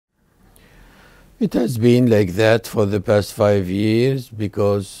It has been like that for the past 5 years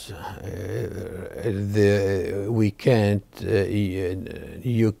because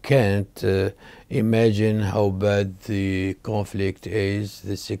you can't imagine how bad the conflict is,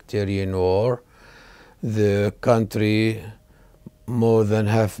 the sectarian war. The country more than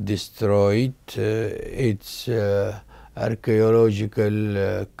half destroyed. Its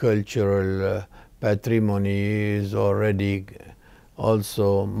archaeological, cultural patrimony is already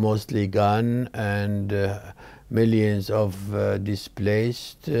also mostly gone, and millions of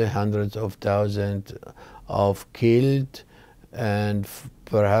displaced, hundreds of thousands of killed, and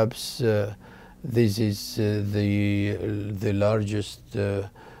perhaps this is the largest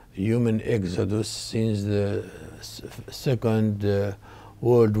human exodus since the Second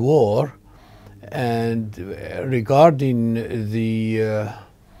World War. And regarding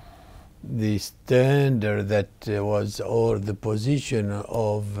the standard that was, or the position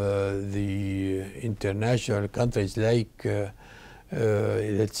of the international countries like,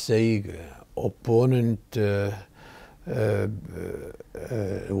 let's say, opponent with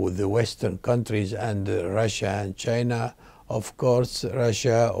the Western countries and Russia and China. Of course,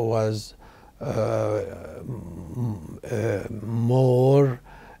 Russia was more,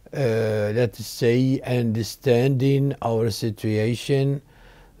 let's say, understanding our situation,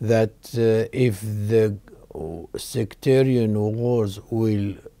 that if the sectarian wars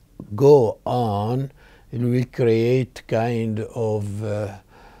will go on, it will create kind of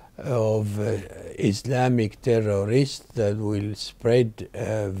Islamic terrorists that will spread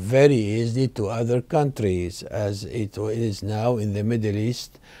very easily to other countries, as it is now in the Middle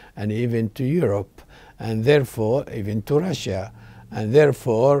East and even to Europe, and therefore even to Russia. And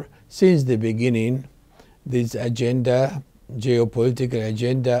therefore, since the beginning, this agenda, geopolitical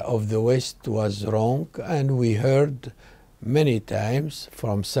agenda of the West, was wrong, and we heard many times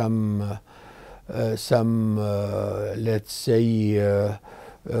from some let's say,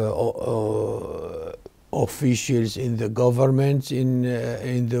 officials in the governments in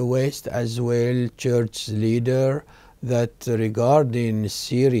the West, as well church leader, that regarding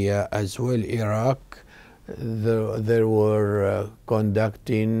Syria as well Iraq, they were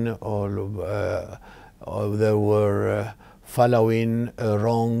conducting or they were following a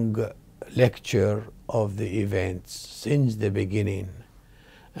wrong lecture of the events since the beginning.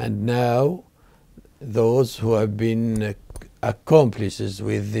 And now those who have been accomplices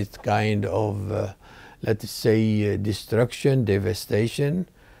with this kind of, let's say, destruction, devastation,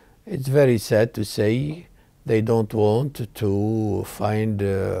 it's very sad to say they don't want to find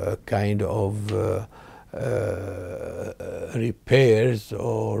a kind of repairs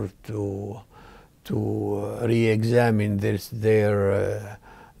or to re-examine their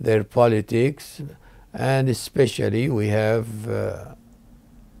politics. And especially we have,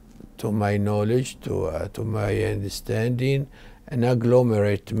 to my knowledge, to my understanding, an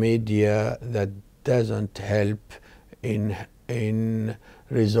agglomerate media that doesn't help in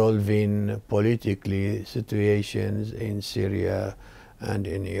resolving politically situations in Syria and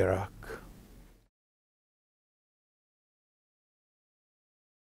in Iraq.